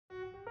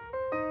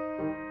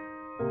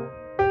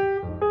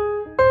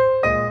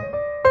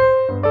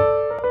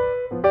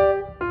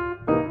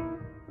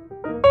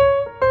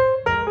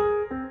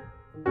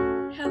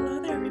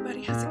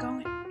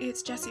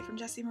it's Jessie from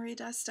Jessie Marie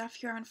Does Stuff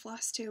here on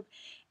FlossTube,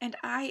 and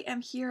I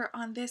am here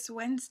on this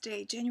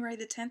Wednesday, January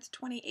the 10th,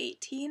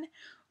 2018,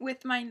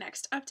 with my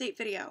next update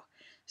video.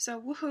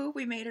 So woohoo,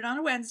 we made it on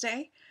a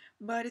Wednesday,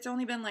 but it's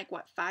only been like,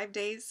 what, 5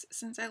 days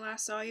since I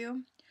last saw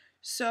you?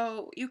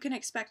 So you can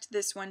expect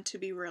this one to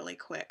be really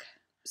quick.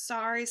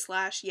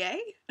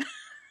 Sorry/yay?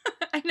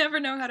 I never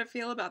know how to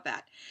feel about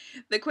that.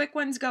 The quick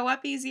ones go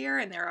up easier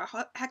and they're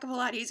a heck of a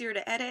lot easier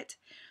to edit,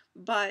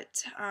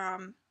 but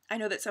I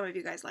know that some of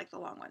you guys like the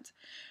long ones.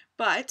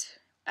 But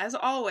as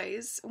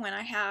always, when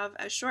I have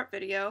a short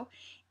video,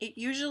 it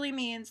usually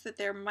means that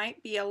there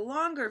might be a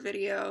longer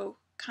video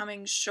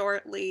coming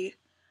shortly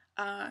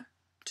to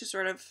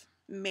sort of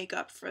make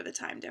up for the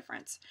time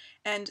difference.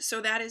 And so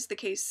that is the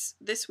case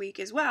this week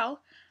as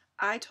well.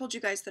 I told you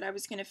guys that I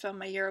was going to film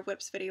my Year of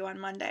Whips video on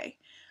Monday,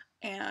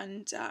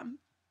 and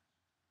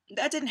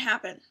that didn't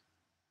happen,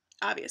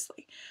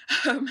 obviously.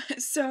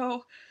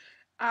 So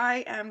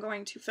I am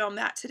going to film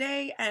that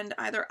today and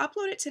either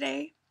upload it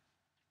today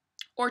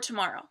or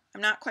tomorrow. I'm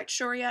not quite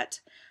sure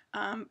yet,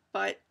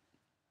 but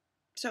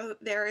so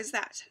there is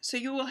that. So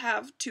you will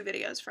have 2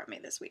 videos from me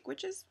this week,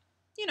 which is,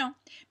 you know,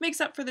 makes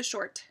up for the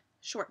short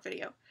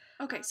video.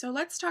 Okay, so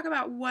let's talk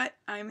about what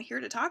I'm here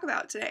to talk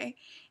about today,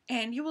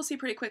 and you will see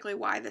pretty quickly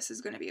why this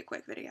is going to be a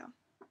quick video.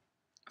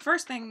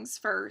 First things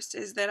first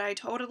is that I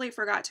totally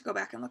forgot to go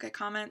back and look at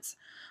comments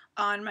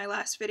on my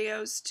last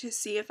videos to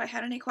see if I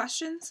had any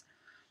questions.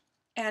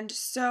 And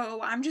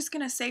so I'm just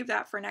going to save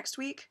that for next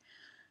week.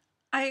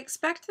 I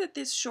expect that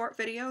this short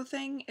video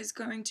thing is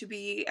going to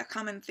be a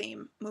common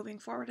theme moving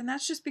forward, and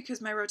that's just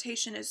because my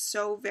rotation is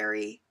so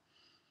very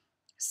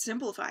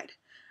simplified,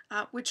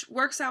 which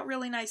works out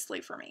really nicely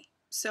for me.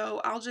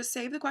 So I'll just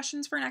save the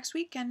questions for next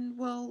week and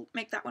we'll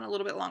make that one a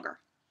little bit longer.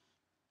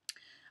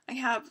 I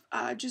have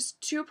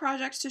just 2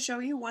 projects to show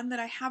you, one that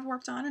I have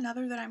worked on,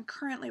 another that I'm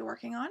currently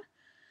working on,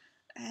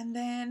 and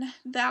then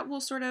that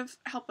will sort of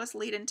help us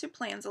lead into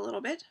plans a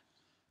little bit.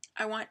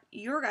 I want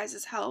your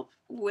guys' help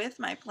with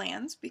my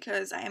plans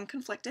because I am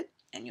conflicted,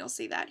 and you'll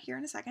see that here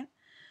in a second.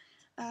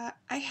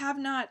 I have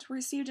not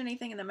received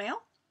anything in the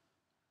mail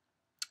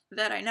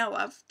that I know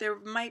of. There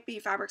might be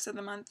Fabrics of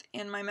the Month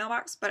in my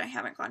mailbox, but I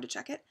haven't gone to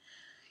check it.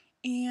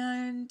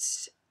 And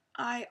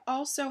I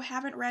also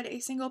haven't read a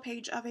single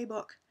page of a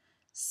book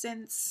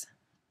since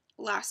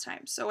last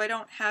time, so I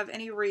don't have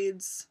any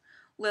reads,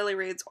 Lily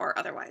reads, or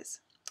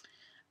otherwise.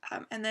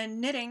 And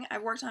then knitting,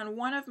 I've worked on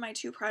one of my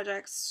 2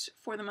 projects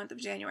for the month of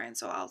January, and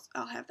so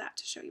I'll have that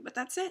to show you. But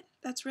that's it.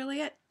 That's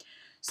really it.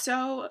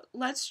 So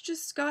let's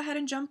just go ahead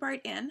and jump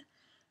right in.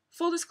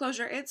 Full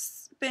disclosure,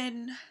 it's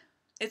been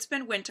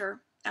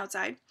winter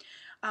outside,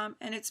 and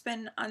it's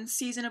been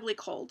unseasonably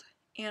cold.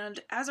 And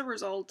as a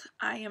result,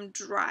 I am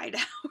dried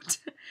out,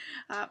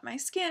 my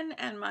skin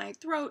and my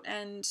throat,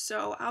 and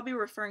so I'll be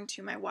referring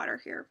to my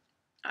water here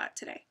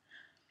today.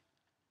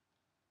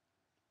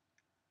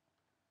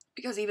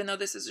 Because even though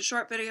this is a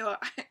short video,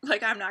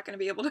 I'm not going to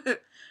be able to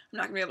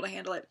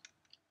handle it.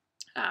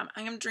 I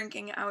am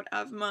drinking out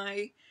of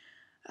my,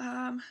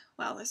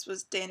 well, this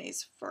was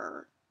Danny's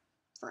for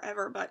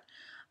forever, but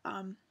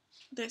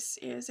this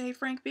is a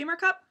Frank Beamer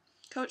cup,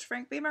 Coach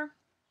Frank Beamer.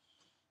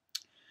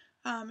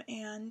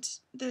 And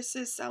this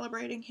is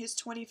celebrating his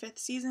 25th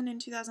season in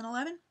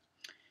 2011.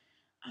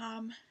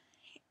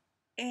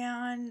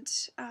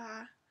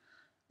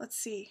 Let's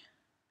see.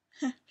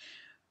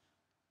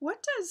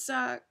 What does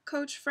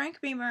Coach Frank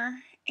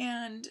Beamer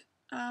and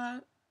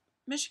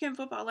Michigan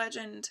football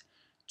legend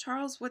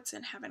Charles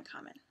Woodson have in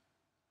common?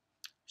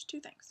 There's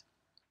 2 things.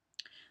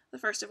 The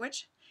first of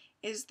which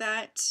is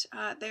that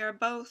they are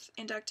both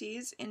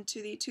inductees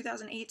into the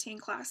 2018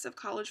 class of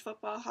College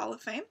Football Hall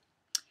of Fame.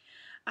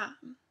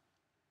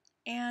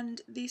 And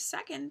the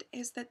second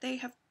is that they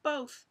have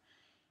both,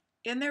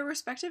 in their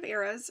respective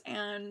eras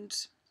and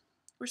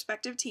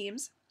respective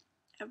teams,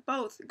 have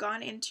both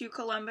gone into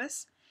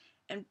Columbus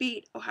and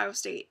beat Ohio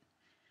State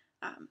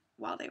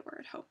while they were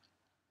at home.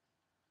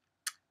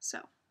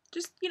 So,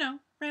 just, you know,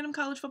 random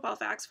college football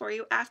facts for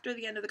you after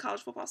the end of the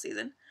college football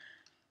season.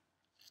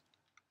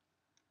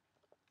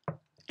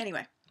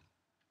 Anyway,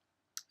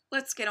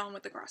 let's get on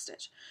with the cross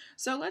stitch.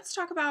 So let's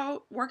talk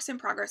about works in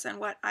progress and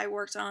what I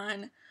worked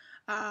on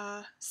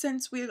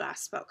since we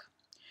last spoke.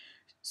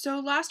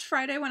 So last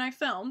Friday when I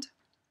filmed,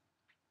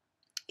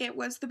 it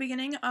was the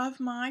beginning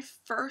of my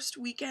first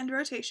weekend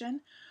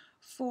rotation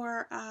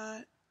for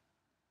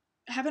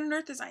Heaven and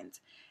Earth Designs.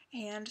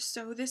 And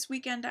so this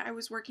weekend I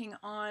was working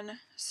on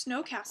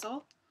Snow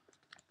Castle,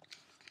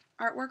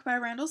 artwork by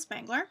Randall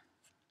Spangler,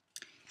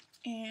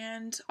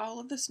 and all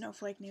of the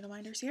snowflake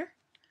needleminders here.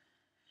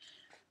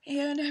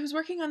 And I was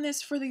working on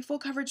this for the Full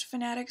Coverage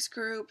Fanatics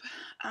group,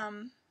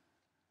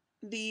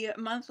 the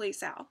monthly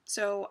SAL.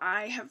 So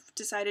I have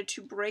decided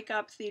to break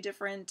up the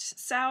different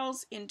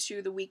SALs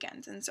into the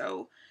weekends. And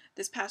so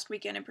this past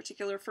weekend in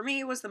particular for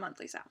me was the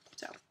monthly SAL.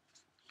 So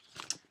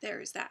there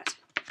is that.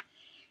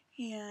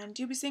 And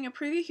you'll be seeing a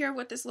preview here of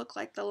what this looked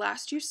like the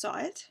last you saw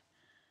it.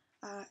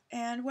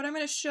 And what I'm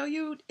going to show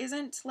you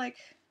isn't like,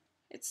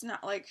 it's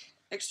not like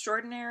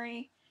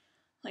extraordinary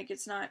Like,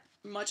 it's not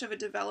much of a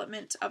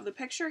development of the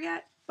picture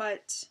yet,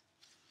 but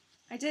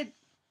I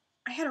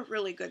had a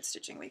really good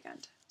stitching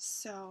weekend.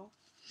 So,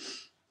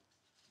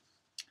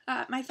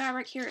 my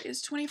fabric here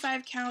is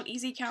 25 count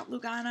Easy Count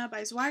Lugana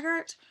by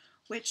Zweigart,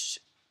 which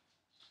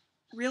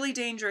really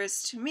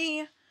dangerous to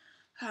me,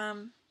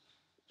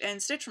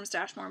 and Stitch from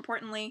Stash, more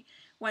importantly.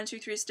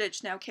 123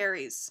 Stitch now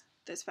carries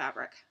this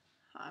fabric,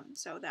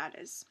 so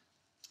that's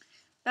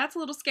a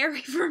little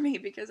scary for me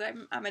because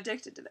I'm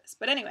addicted to this.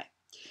 But anyway,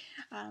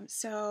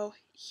 so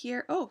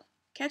here, oh,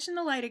 catching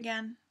the light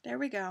again. There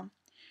we go.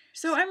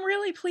 So I'm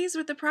really pleased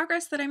with the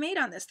progress that I made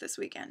on this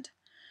weekend.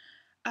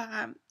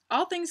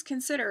 All things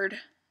considered,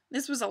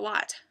 this was a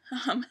lot.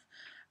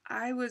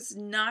 I was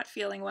not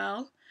feeling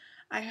well.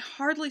 I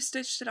hardly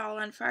stitched at all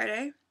on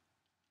Friday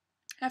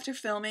after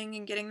filming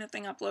and getting the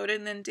thing uploaded,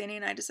 and then Danny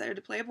and I decided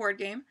to play a board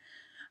game.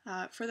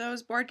 For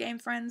those board game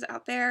friends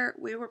out there,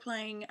 we were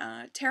playing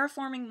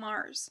Terraforming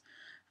Mars,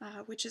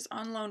 which is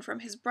on loan from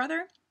his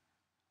brother.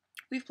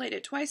 We've played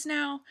it twice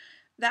now.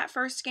 That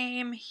first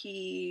game,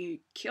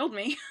 he killed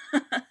me,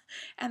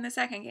 and the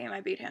second game,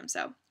 I beat him,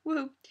 so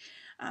woohoo.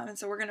 And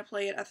so we're going to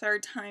play it a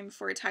third time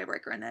for a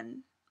tiebreaker and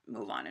then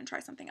move on and try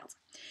something else.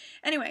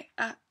 Anyway,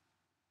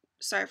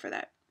 sorry for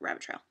that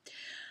rabbit trail.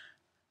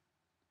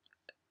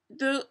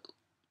 The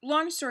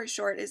long story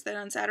short is that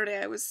on Saturday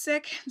I was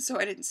sick, so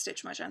I didn't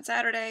stitch much on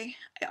Saturday.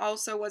 I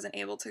also wasn't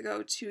able to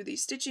go to the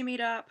Stitchy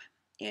meetup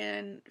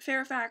in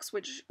Fairfax,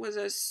 which was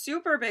a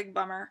super big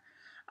bummer.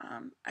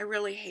 I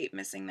really hate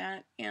missing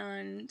that,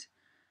 and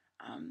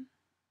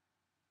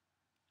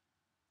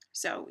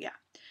so yeah.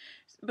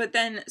 But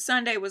then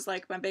Sunday was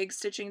like my big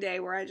stitching day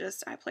where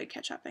I played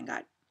catch up and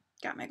got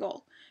my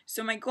goal.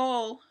 So my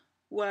goal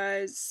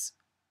was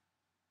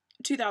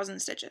 2,000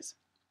 stitches,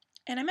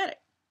 and I met it.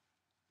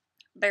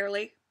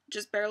 Barely,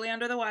 just barely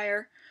under the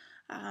wire,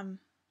 but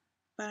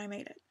I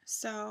made it.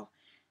 So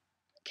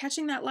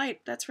catching that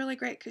light, that's really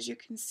great because you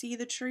can see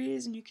the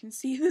trees and you can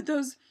see that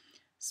those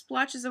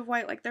splotches of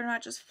white, like they're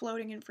not just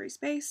floating in free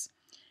space.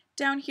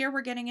 Down here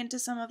we're getting into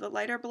some of the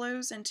lighter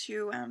blues,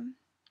 into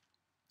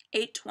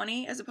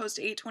 820 as opposed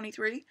to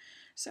 823,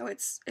 so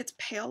it's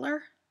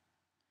paler,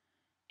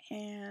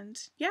 and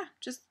yeah,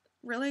 just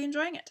really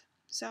enjoying it.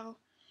 So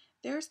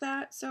there's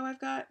that. So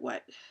I've got,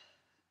 what,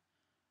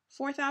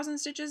 4,000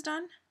 stitches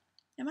done?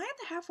 Am I at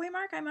the halfway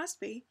mark? I must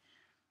be.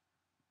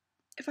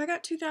 If I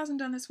got 2,000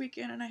 done this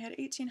weekend and I had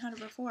 1,800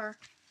 before,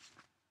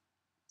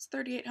 it's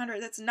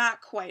 3,800. That's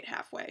not quite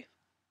halfway,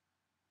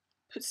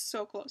 but it's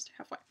so close to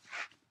halfway.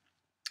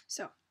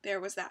 So there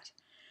was that.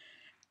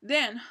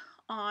 Then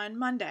on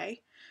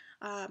Monday,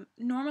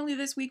 normally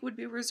this week would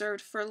be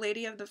reserved for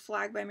Lady of the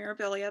Flag by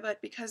Mirabilia,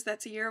 but because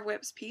that's a Year of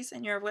Whips piece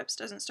and Year of Whips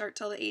doesn't start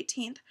till the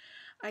 18th,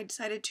 I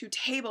decided to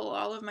table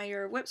all of my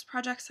Year of Whips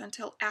projects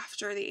until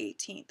after the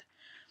 18th.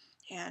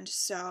 And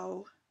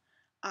so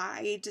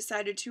I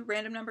decided to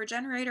random number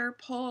generator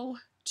pull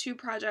 2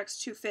 projects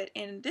to fit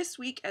in this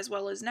week as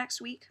well as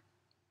next week.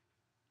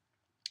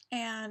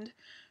 And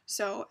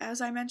so,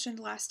 as I mentioned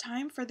last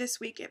time, for this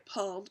week it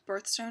pulled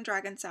Birthstone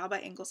Dragon Sow by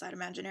Ingleside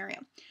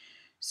Imaginarium.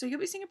 So you'll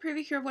be seeing a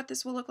preview here of what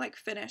this will look like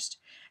finished,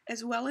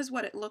 as well as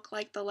what it looked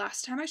like the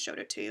last time I showed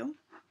it to you.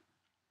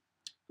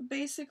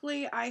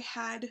 Basically, I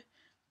had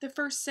the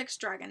first 6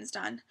 dragons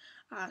done,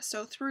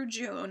 so through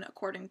June,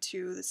 according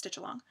to the Stitch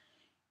Along.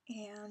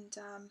 And,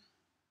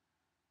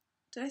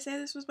 did I say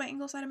this was by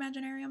Ingleside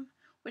Imaginarium?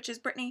 Which is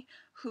Brittany,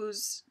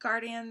 whose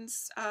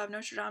Guardians of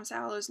Notre Dame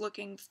Sow is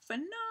looking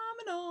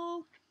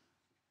phenomenal.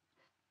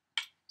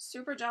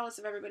 Super jealous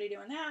of everybody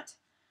doing that.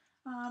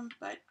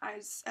 But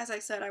as I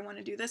said, I want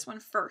to do this one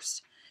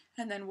first,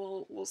 and then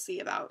we'll see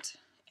about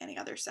any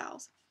other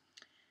cells.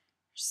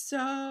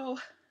 So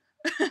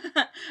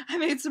I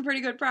made some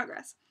pretty good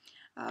progress.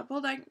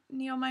 Bulldog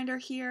Neominder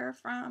here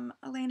from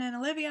Elena and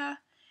Olivia,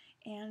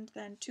 and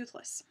then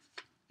Toothless,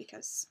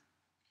 because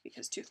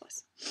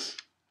Toothless.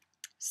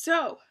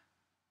 So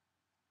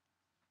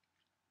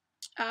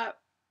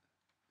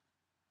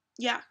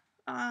yeah,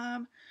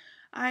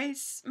 I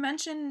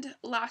mentioned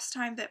last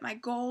time that my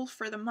goal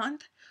for the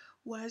month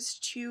was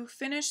to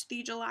finish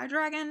the July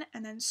dragon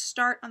and then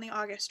start on the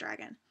August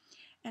dragon.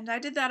 And I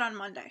did that on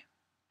Monday.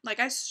 Like,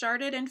 I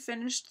started and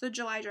finished the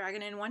July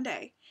dragon in one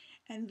day,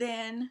 and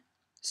then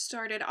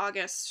started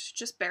August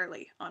just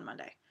barely on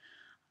Monday.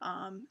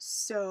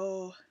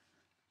 So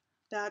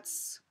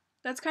that's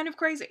kind of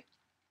crazy.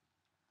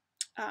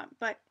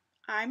 But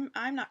I'm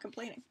not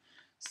complaining.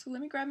 So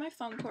let me grab my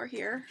foam core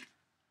here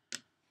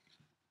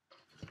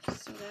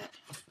so that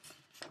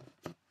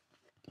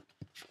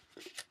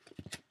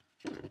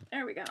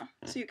there we go.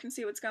 So you can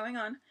see what's going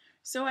on.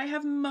 So I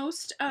have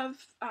most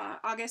of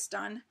August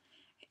done,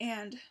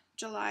 and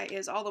July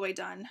is all the way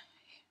done.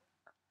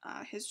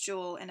 His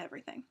jewel and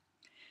everything.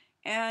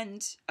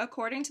 And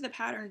according to the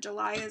pattern,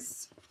 July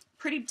is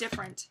pretty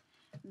different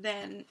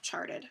than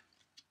charted.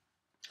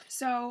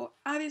 So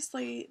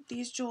obviously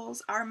these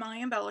jewels are my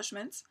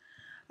embellishments,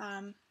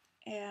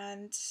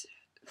 and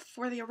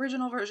for the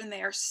original version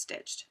they are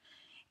stitched.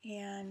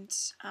 And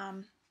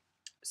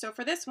so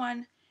for this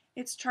one,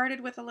 it's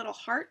charted with a little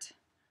heart,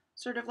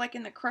 sort of like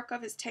in the crook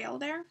of his tail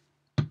there.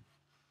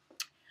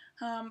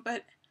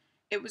 But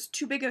it was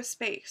too big of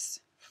space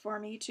for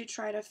me to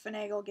try to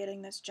finagle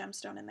getting this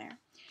gemstone in there.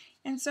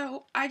 And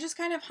so I just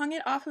kind of hung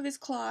it off of his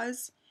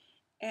claws,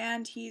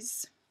 and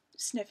he's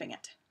sniffing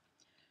it.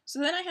 So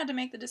then I had to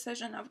make the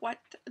decision of what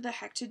the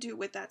heck to do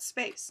with that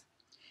space.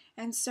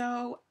 And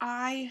so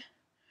I,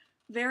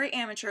 very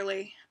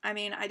amateurly, I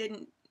mean, I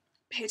didn't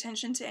pay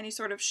attention to any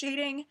sort of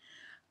shading.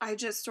 I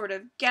just sort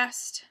of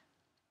guessed.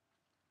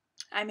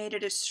 I made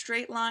it a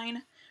straight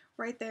line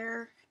right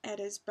there at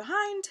his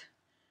behind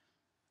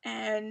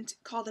and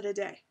called it a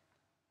day.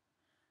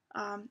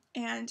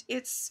 And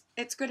it's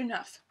good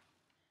enough.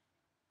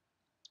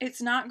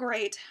 It's not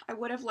great. I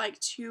would have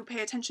liked to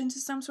pay attention to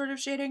some sort of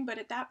shading, but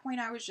at that point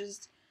I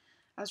was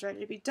ready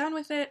to be done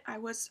with it. I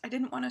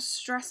didn't want to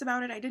stress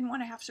about it. I didn't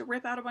want to have to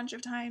rip out a bunch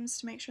of times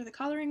to make sure the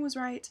coloring was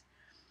right.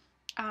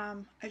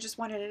 I just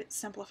wanted it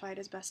simplified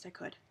as best I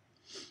could.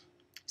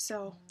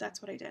 So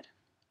that's what I did.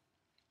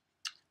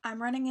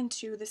 I'm running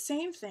into the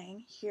same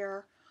thing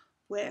here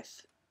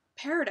with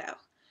Peridot,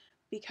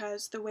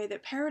 because the way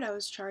that Peridot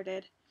is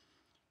charted,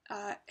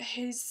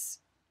 his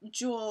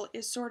jewel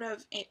is sort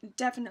of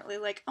definitely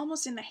like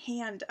almost in the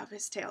hand of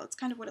his tail. It's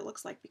kind of what it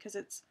looks like because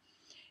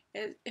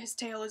his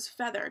tail is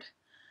feathered.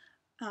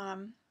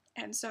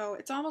 And so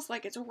it's almost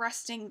like it's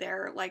resting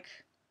there, like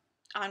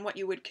on what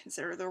you would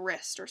consider the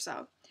wrist or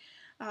so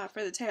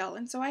for the tail.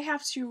 And so I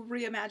have to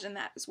reimagine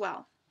that as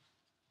well.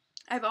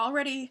 I've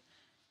already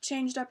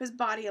changed up his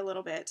body a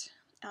little bit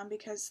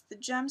because the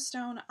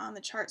gemstone on the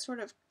chart sort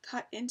of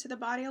cut into the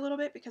body a little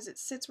bit because it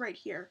sits right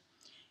here.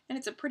 And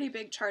it's a pretty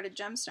big charted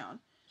gemstone.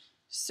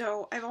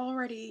 So I've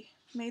already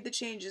made the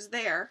changes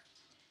there.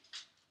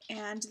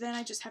 And then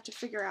I just have to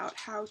figure out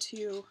how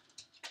to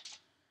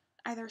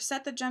either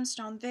set the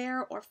gemstone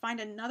there or find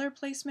another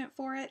placement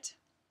for it.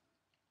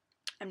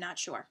 I'm not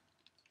sure.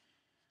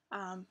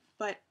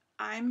 But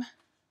I'm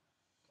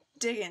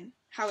digging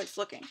how it's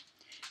looking.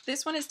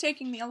 This one is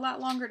taking me a lot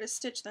longer to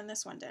stitch than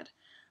this one did.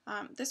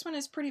 This one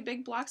is pretty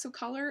big blocks of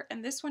color,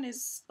 and this one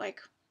is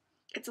like,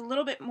 it's a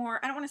little bit more,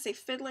 I don't want to say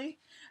fiddly.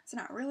 It's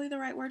not really the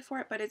right word for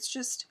it, but it's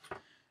just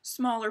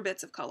smaller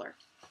bits of color.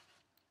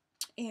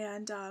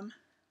 And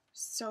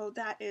so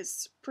that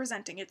is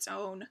presenting its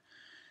own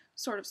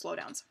sort of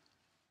slowdowns.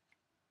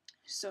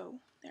 So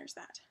there's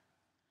that.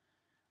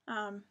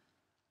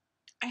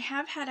 I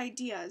have had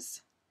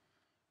ideas,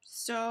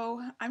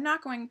 so I'm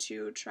not going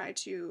to try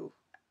to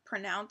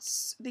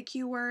pronounce the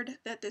keyword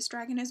that this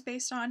dragon is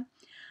based on.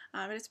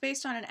 It's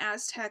based on an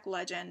Aztec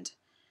legend,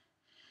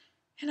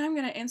 and I'm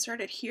going to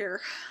insert it here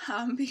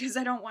because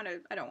I don't want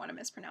to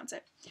mispronounce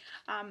it.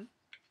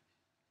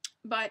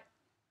 But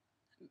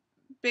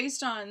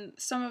based on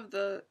some of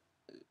the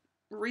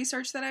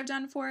research that I've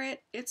done for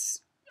it,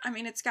 it's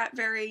got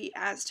very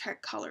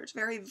Aztec colors,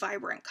 very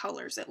vibrant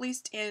colors, at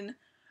least in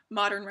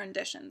modern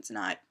renditions,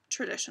 not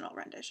traditional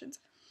renditions.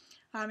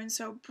 And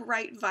so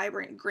bright,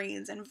 vibrant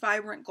greens and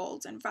vibrant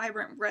golds and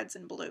vibrant reds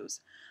and blues.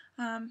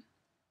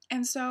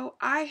 And so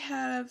I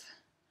have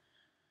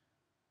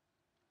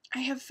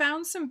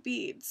found some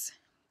beads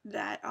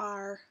that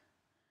are,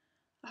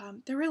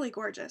 they're really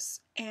gorgeous.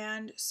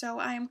 And so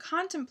I am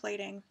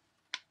contemplating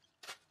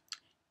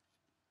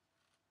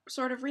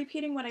sort of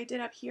repeating what I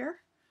did up here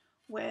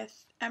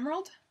with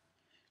Emerald.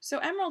 So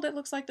Emerald, it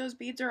looks like those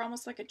beads are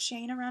almost like a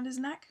chain around his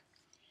neck.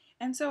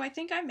 And so I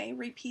think I may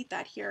repeat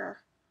that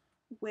here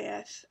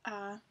with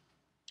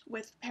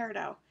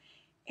Peridot,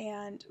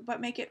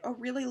 but make it a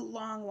really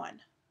long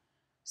one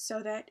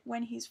so that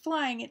when he's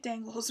flying it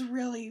dangles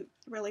really,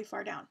 really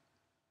far down.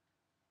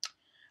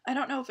 I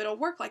don't know if it'll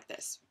work like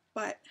this,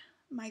 but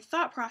my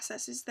thought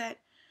process is that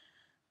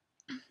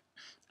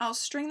I'll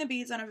string the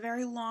beads on a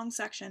very long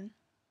section,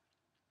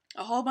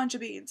 a whole bunch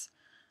of beads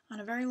on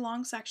a very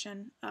long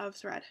section of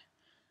thread,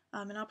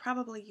 and I'll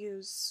probably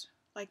use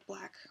like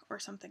black or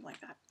something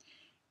like that,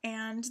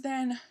 and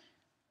then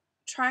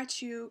try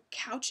to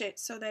couch it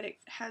so that it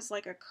has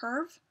like a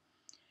curve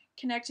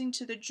connecting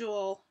to the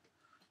jewel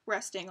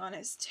resting on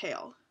his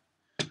tail.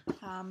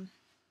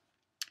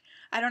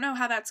 I don't know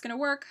how that's going to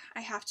work.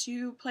 I have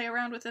to play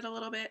around with it a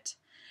little bit.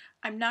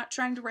 I'm not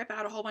trying to rip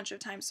out a whole bunch of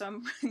times, so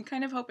I'm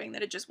kind of hoping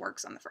that it just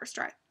works on the first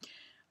try.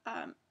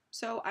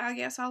 So I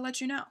guess I'll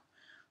let you know.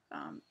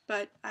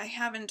 But I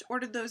haven't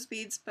ordered those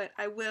beads, but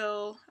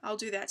I'll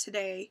do that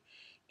today,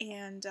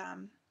 and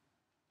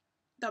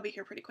they'll be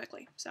here pretty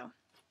quickly. So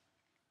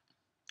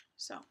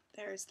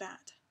there's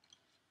that.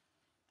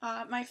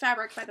 My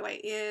fabric, by the way,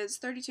 is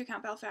 32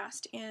 count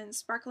Belfast in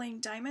Sparkling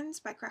Diamonds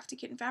by Crafty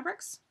Kitten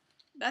Fabrics.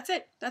 That's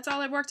it. That's all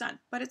I've worked on,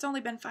 but it's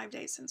only been 5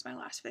 days since my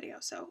last video,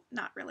 so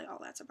not really all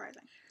that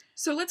surprising.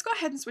 So let's go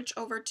ahead and switch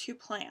over to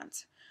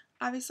plans.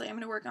 Obviously, I'm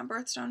going to work on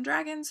Birthstone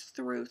Dragons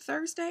through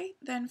Thursday,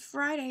 then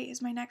Friday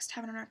is my next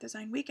Heaven and Earth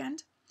Design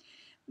weekend.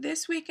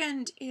 This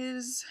weekend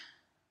is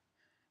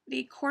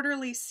the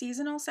quarterly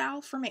seasonal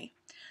sal for me,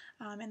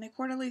 and the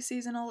quarterly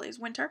seasonal is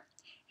winter,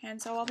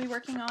 and so I'll be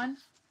working on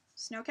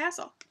Snow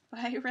Castle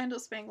by Randall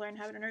Spangler and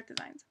Heaven and Earth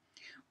Designs,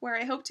 where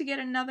I hope to get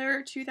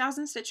another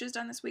 2,000 stitches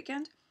done this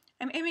weekend,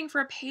 I'm aiming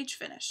for a page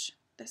finish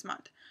this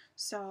month.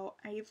 So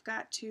I've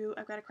got to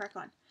crack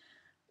on.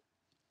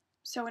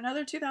 So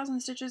another 2,000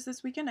 stitches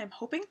this weekend, I'm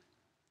hoping.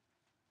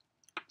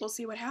 We'll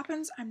see what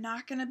happens. I'm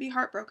not going to be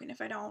heartbroken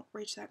if I don't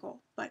reach that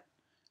goal, but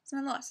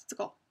nonetheless, it's a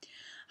goal.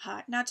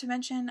 Not to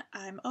mention,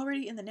 I'm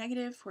already in the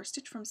negative for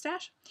Stitch from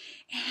Stash,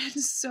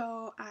 and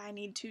so I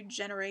need to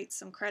generate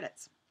some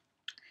credits.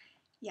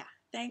 Yeah,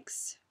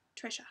 thanks,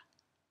 Trisha.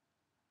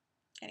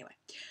 Anyway,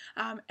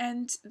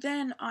 and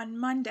then on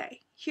Monday,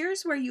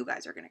 here's where you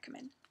guys are going to come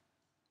in.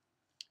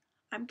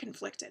 I'm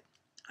conflicted.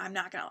 I'm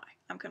not going to lie.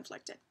 I'm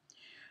conflicted.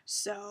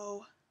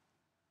 So,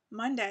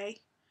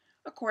 Monday,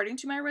 according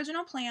to my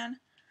original plan,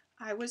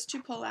 I was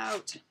to pull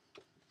out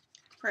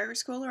Prairie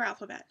School or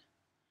Alphabet.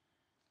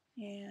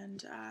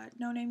 And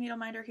no name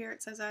needleminder here.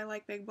 It says I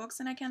like big books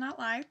and I cannot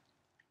lie.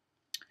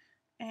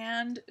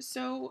 And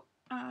so,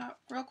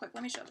 real quick,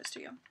 let me show this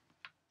to you.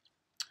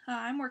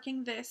 I'm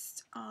working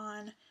this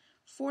on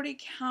 40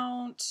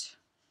 count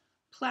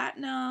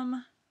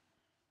platinum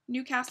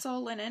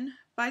Newcastle linen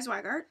by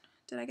Zweigart.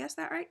 Did I guess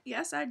that right?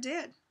 Yes, I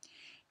did.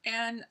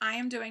 And I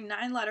am doing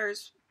 9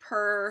 letters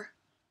per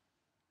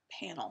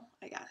panel,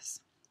 I guess.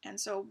 And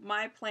so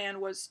my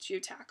plan was to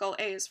tackle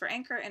A's for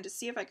anchor and to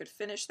see if I could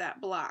finish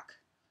that block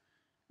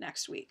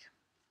next week.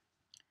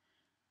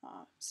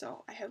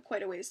 So I have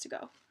quite a ways to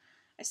go.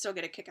 I still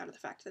get a kick out of the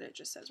fact that it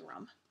just says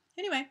rum.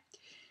 Anyway,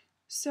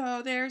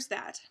 so there's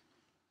that.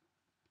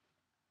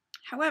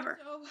 However,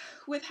 so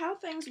with how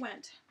things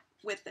went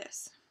with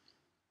this,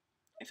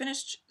 I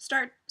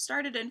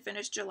started and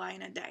finished July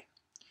in a day.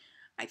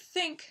 I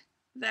think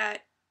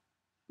that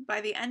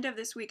by the end of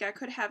this week I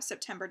could have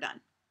September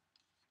done.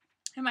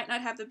 I might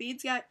not have the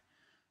beads yet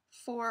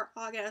for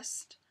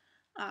August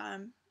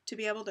to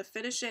be able to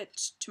finish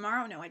it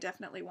tomorrow. No, I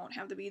definitely won't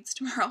have the beads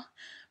tomorrow.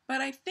 But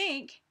I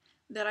think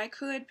that I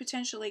could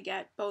potentially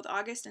get both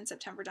August and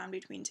September done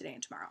between today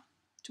and tomorrow.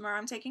 Tomorrow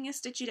I'm taking a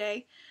stitchy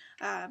day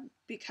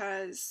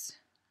because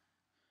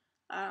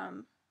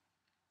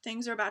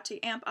things are about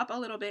to amp up a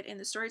little bit in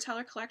the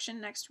Storyteller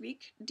collection next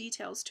week.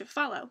 Details to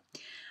follow.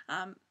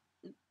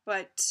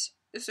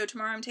 So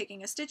tomorrow I'm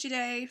taking a stitchy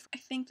day. I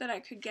think that I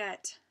could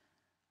get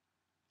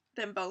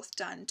them both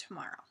done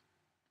tomorrow.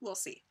 We'll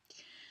see.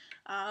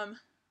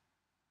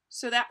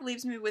 So that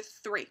leaves me with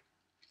 3.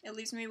 It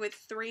leaves me with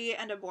 3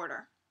 and a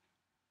border.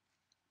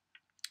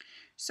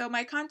 So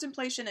my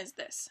contemplation is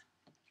this.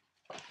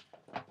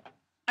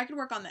 I could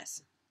work on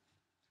this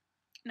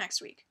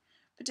next week.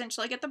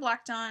 Potentially get the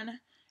block done,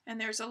 and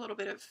there's a little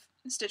bit of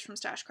Stitch from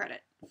Stash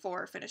credit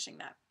for finishing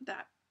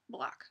that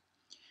block.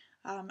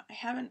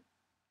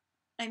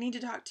 I need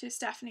to talk to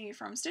Stephanie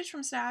from Stitch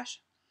from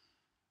Stash,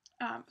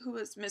 who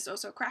was Miss Oh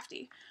So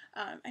Crafty.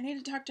 I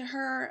need to talk to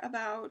her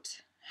about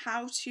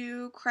how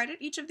to credit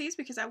each of these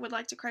because I would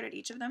like to credit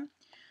each of them.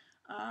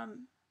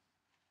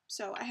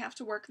 So I have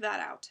to work that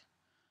out.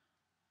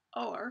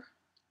 Or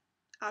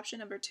option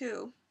number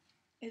 2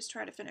 is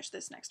try to finish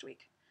this next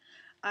week.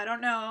 I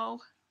don't know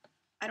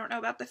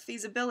about the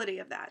feasibility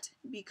of that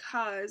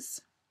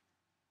because,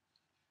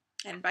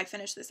 and by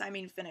finish this I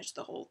mean finish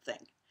the whole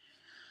thing.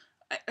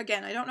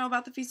 Again, I don't know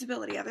about the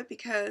feasibility of it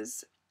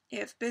because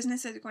if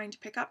business is going to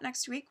pick up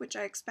next week, which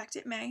I expect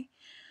it may,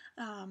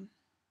 on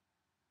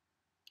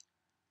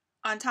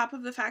top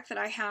of the fact that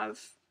I have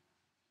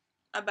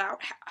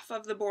about half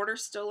of the border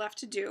still left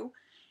to do,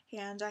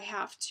 and I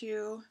have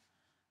to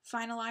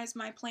finalize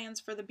my plans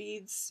for the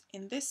beads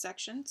in this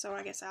section, so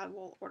I guess I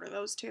will order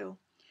those too.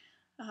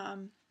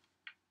 I'm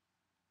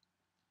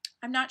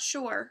not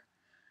sure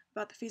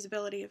about the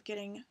feasibility of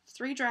getting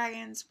 3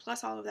 dragons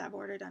plus all of that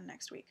border done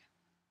next week.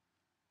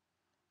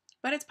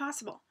 But it's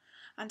possible.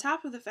 On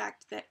top of the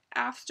fact that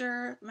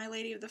after my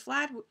Lady of the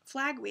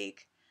Flag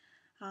week,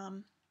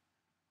 I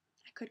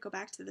could go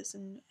back to this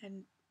and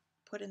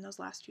put in those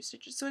last 2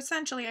 stitches. So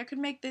essentially I could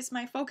make this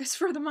my focus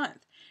for the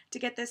month to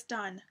get this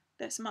done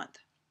this month,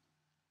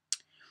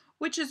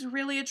 which is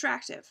really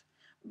attractive.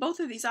 Both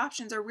of these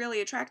options are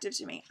really attractive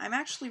to me. I'm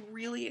actually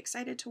really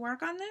excited to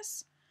work on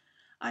this.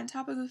 On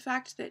top of the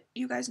fact that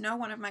you guys know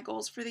one of my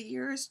goals for the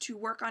year is to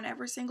work on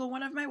every single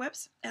one of my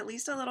whips, at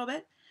least a little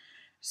bit.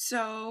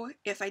 So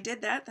if I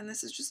did that, then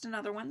this is just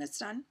another one that's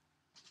done.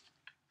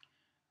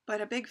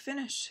 But a big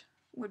finish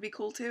would be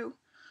cool too.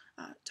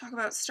 Talk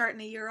about starting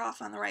the year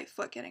off on the right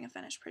foot, getting a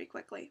finish pretty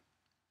quickly.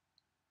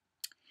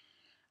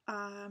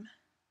 The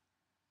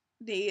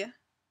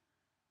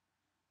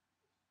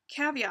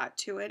caveat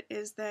to it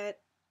is that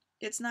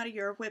it's not a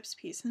Year of Whips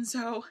piece, and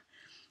so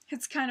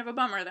it's kind of a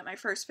bummer that my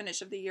first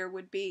finish of the year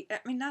would be, I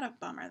mean, not a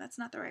bummer, that's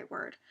not the right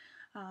word,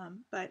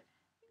 but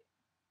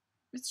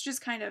it's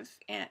just kind of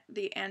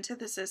the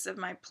antithesis of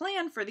my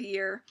plan for the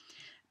year,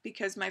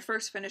 because my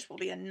first finish will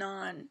be a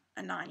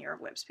non-Year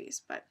of Whips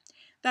piece, but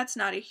that's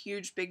not a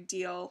huge big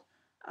deal.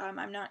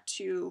 I'm not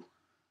too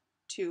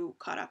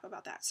caught up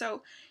about that.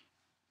 So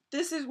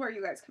this is where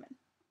you guys come in.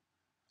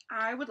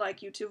 I would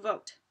like you to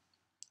vote.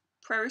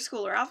 Prairie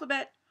School or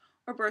Alphabet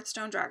or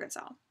Birthstone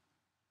Dragonsaw.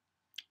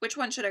 Which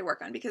one should I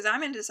work on? Because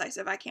I'm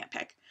indecisive. I can't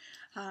pick.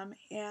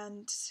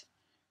 And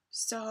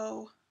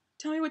so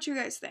Tell me what you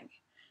guys think.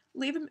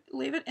 Leave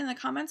it in the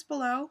comments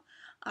below,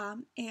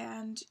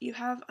 and you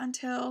have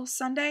until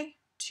Sunday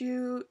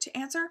to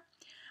answer.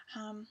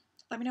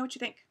 Let me know what you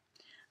think.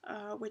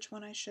 Which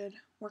one I should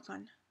work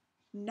on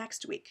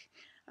next week.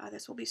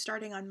 This will be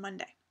starting on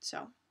Monday.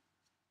 So,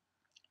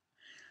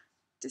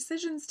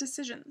 decisions.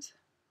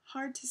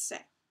 Hard to say.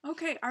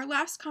 Okay, our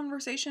last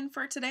conversation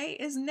for today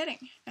is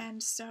knitting.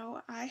 And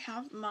so I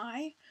have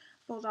my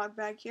bulldog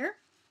bag here.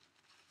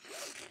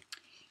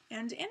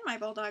 And in my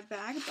bulldog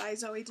bag by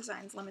Zoe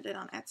Designs Limited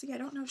on Etsy, I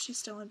don't know if she's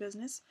still in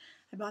business,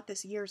 I bought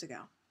this years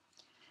ago,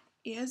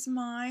 is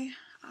my,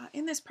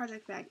 in this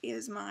project bag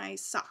is my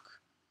sock.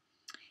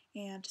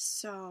 And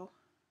so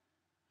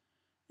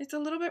it's a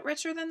little bit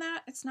richer than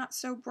that. It's not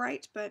so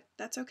bright, but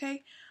that's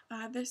okay.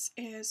 This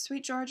is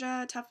Sweet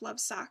Georgia Tough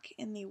Love Sock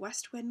in the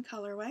West Wind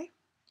colorway.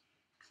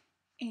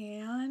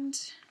 And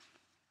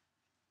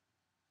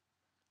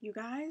you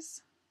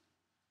guys,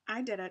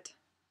 I did it.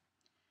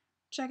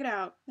 Check it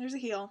out. There's a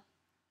heel.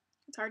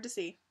 It's hard to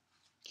see.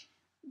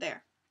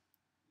 There.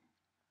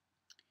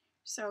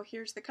 So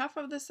here's the cuff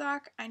of the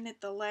sock. I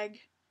knit the leg.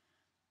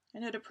 I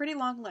knit a pretty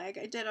long leg.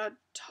 I did a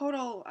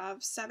total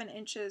of 7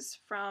 inches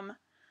from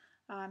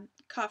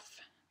cuff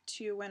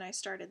to when I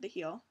started the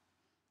heel.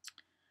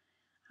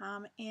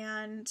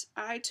 And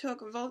I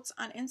took votes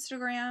on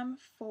Instagram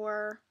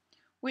for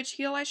which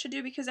heel I should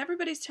do, because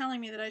everybody's telling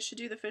me that I should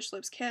do the Fish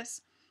Lips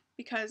Kiss,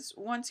 because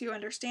once you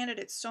understand it,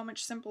 it's so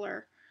much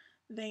simpler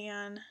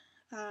than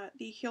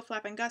the heel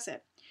flap and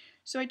gusset.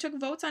 So I took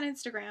votes on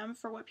Instagram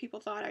for what people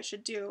thought I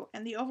should do,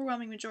 and the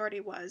overwhelming majority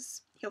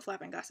was heel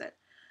flap and gusset.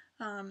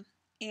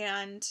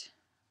 And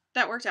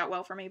that worked out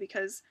well for me,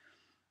 because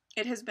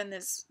it has been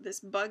this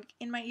bug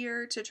in my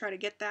ear to try to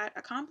get that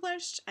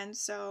accomplished, and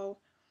so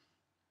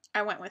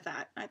I went with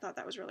that. I thought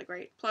that was really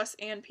great. Plus,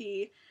 Ann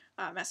P.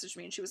 Messaged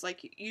me, and she was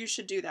like, you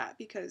should do that,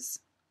 because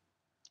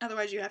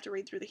otherwise you have to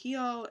read through the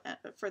heel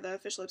for the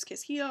Fish Lips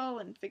Kiss heel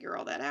and figure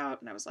all that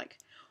out. And I was like,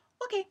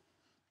 okay.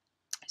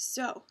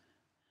 So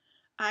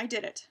I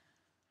did it.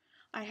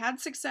 I had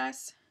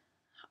success.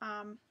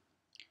 The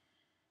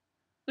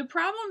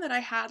problem that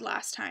I had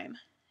last time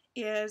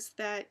is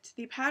that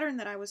the pattern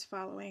that I was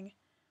following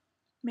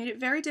made it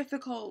very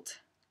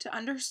difficult to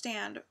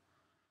understand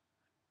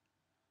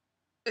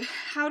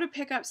how to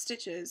pick up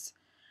stitches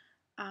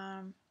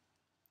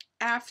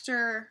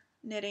after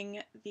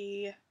knitting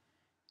the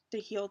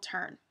heel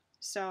turn.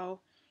 So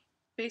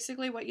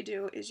basically what you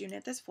do is you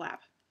knit this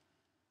flap,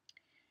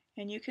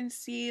 and you can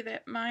see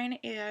that mine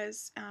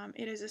is,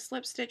 it is a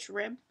slip stitch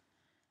rib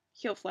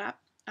heel flap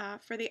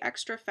for the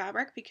extra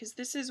fabric, because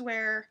this is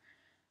where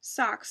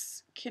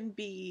socks can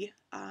be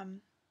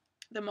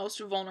the most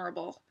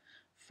vulnerable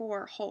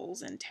for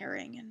holes and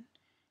tearing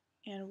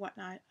and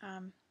whatnot.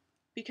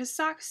 Because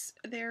socks,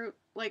 they're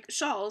like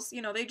shawls,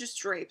 you know, they just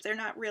drape. They're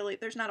not really,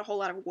 there's not a whole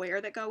lot of wear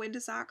that go into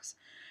socks,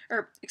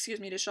 or excuse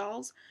me, to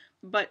shawls.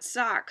 But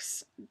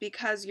socks,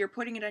 because you're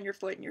putting it on your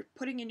foot and you're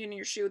putting it in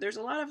your shoe, there's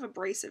a lot of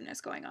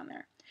abrasiveness going on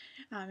there.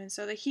 And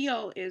so the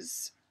heel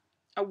is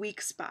a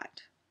weak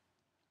spot.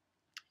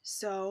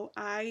 So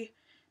I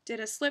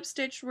did a slip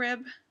stitch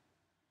rib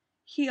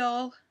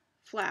heel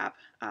flap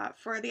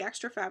for the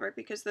extra fabric,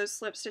 because those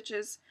slip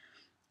stitches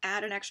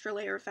add an extra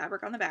layer of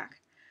fabric on the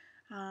back.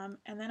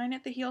 And then I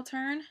knit the heel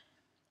turn,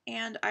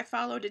 and I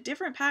followed a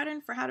different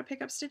pattern for how to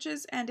pick up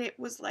stitches, and it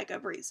was like a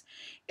breeze.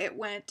 It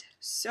went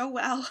so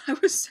well. I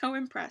was so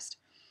impressed.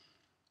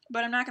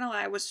 But I'm not going to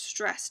lie, I was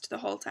stressed the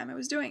whole time I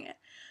was doing it.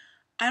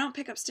 I don't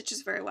pick up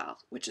stitches very well,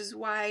 which is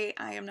why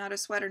I am not a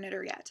sweater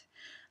knitter yet.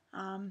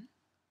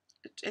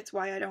 It's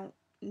why I don't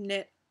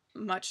knit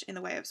much in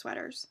the way of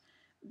sweaters.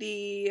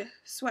 The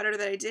sweater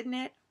that I did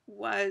knit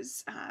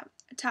was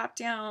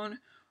top-down,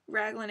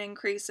 raglan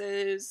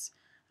increases,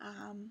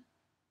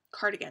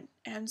 cardigan,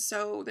 and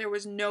so there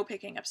was no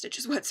picking up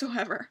stitches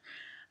whatsoever,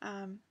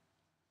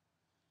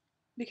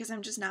 because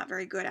I'm just not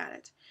very good at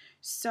it.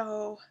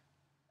 So,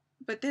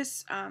 but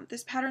this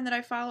this pattern that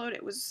I followed,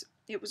 it was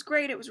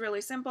great. It was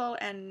really simple,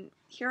 and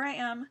here I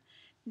am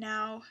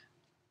now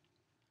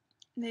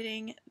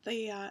knitting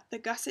the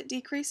gusset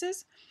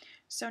decreases.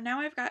 So now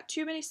I've got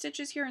too many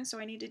stitches here, and so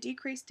I need to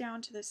decrease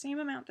down to the same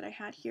amount that I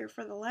had here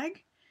for the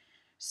leg,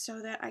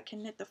 so that I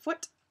can knit the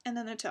foot and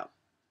then the toe.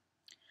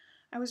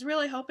 I was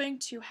really hoping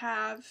to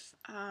have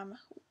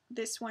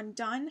this one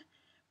done,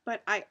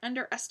 but I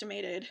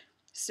underestimated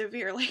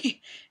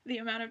severely the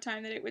amount of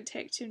time that it would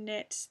take to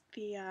knit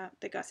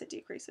the gusset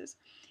decreases.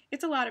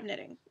 It's a lot of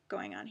knitting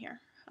going on here,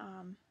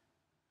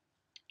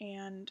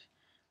 and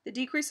the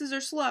decreases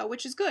are slow,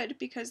 which is good,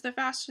 because the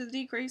faster the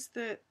decrease,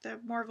 the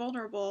more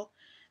vulnerable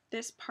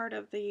this part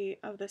of the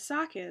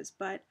sock is,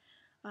 but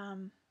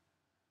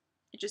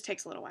it just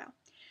takes a little while.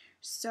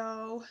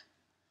 So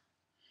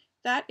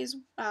that is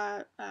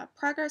a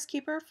progress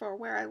keeper for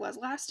where I was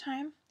last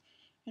time,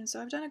 and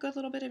so I've done a good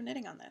little bit of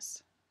knitting on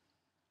this.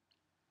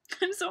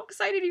 I'm so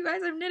excited, you guys.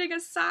 I'm knitting a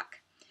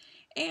sock,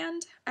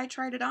 and I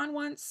tried it on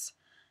once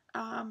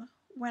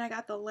when I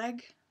got the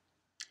leg.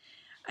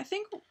 I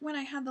think when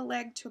I had the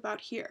leg to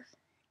about here,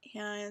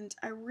 and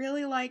I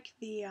really like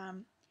the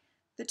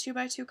the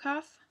 2x2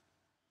 cuff.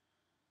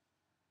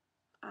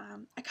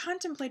 I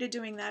contemplated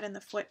doing that in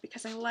the foot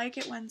because I like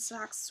it when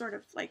socks sort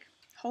of like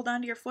hold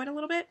on to your foot a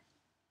little bit,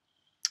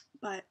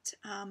 but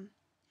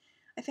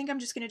I think I'm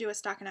just going to do a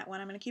stockinette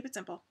one. I'm going to keep it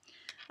simple,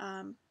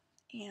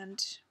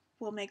 and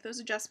we'll make those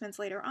adjustments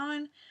later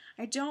on.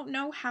 I don't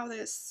know how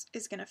this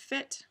is going to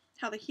fit,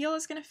 how the heel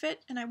is going to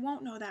fit, and I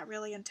won't know that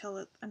really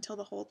until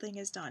the whole thing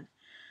is done.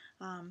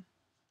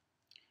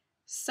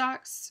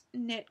 Socks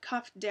knit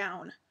cuff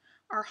down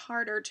are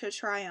harder to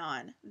try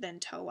on than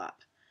toe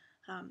up.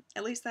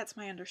 At least that's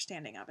my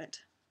understanding of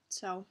it.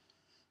 So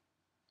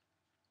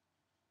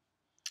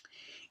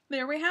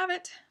there we have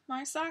it.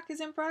 My sock is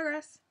in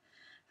progress.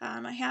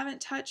 I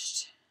haven't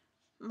touched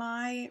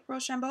my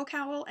Rochambeau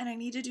cowl, and I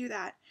need to do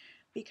that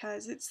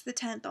because it's the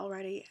 10th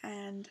already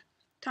and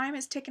time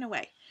is ticking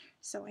away.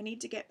 So I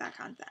need to get back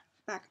on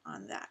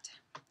that.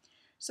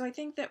 So I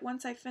think that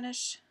once I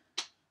finish,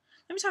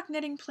 let me talk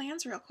knitting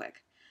plans real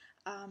quick.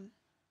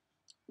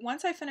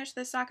 Once I finish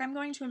this sock, I'm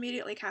going to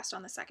immediately cast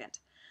on the second.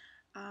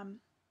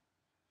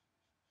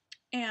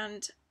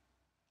 And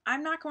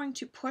I'm not going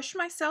to push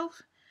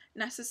myself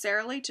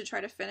necessarily to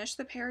try to finish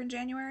the pair in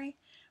January,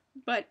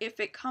 but if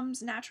it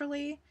comes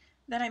naturally,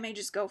 then I may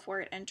just go for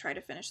it and try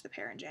to finish the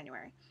pair in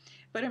January.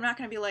 But I'm not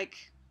going to be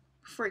like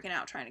freaking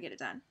out trying to get it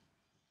done.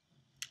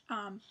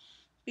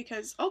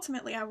 Because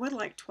ultimately I would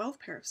like 12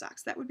 pair of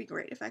socks. That would be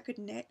great. If I could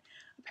knit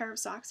a pair of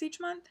socks each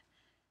month,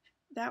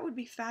 that would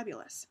be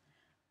fabulous.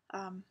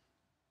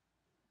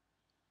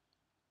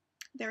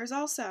 There is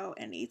also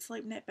an Eat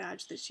Sleep Knit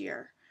badge this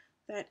year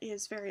that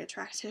is very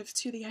attractive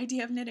to the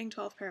idea of knitting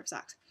 12 pair of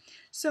socks.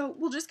 So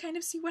we'll just kind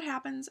of see what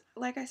happens.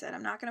 Like I said,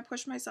 I'm not going to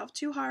push myself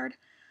too hard,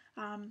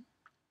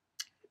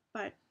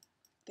 but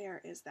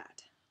there is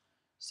that.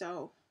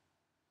 So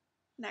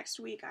next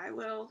week I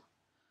will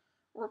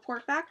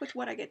report back with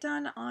what I get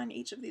done on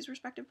each of these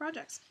respective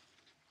projects.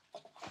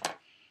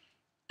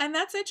 And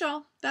that's it,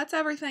 y'all. That's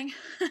everything.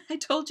 I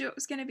told you it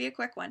was going to be a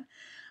quick one.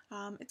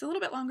 It's a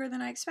little bit longer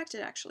than I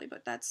expected, actually,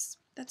 but that's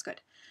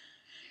good.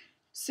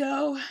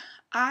 So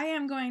I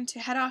am going to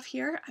head off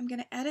here. I'm going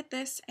to edit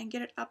this and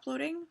get it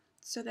uploading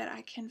so that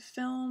I can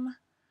film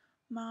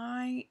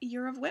my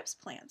Year of Whips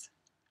plans.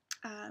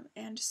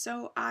 And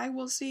so I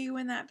will see you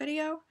in that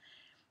video.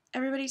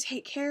 Everybody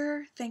take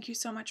care. Thank you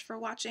so much for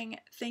watching.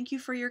 Thank you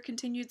for your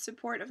continued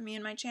support of me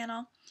and my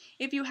channel.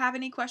 If you have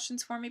any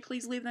questions for me,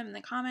 please leave them in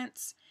the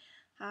comments.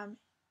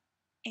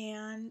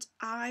 And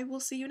I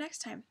will see you next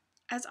time.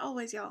 As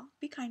always, y'all,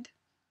 be kind.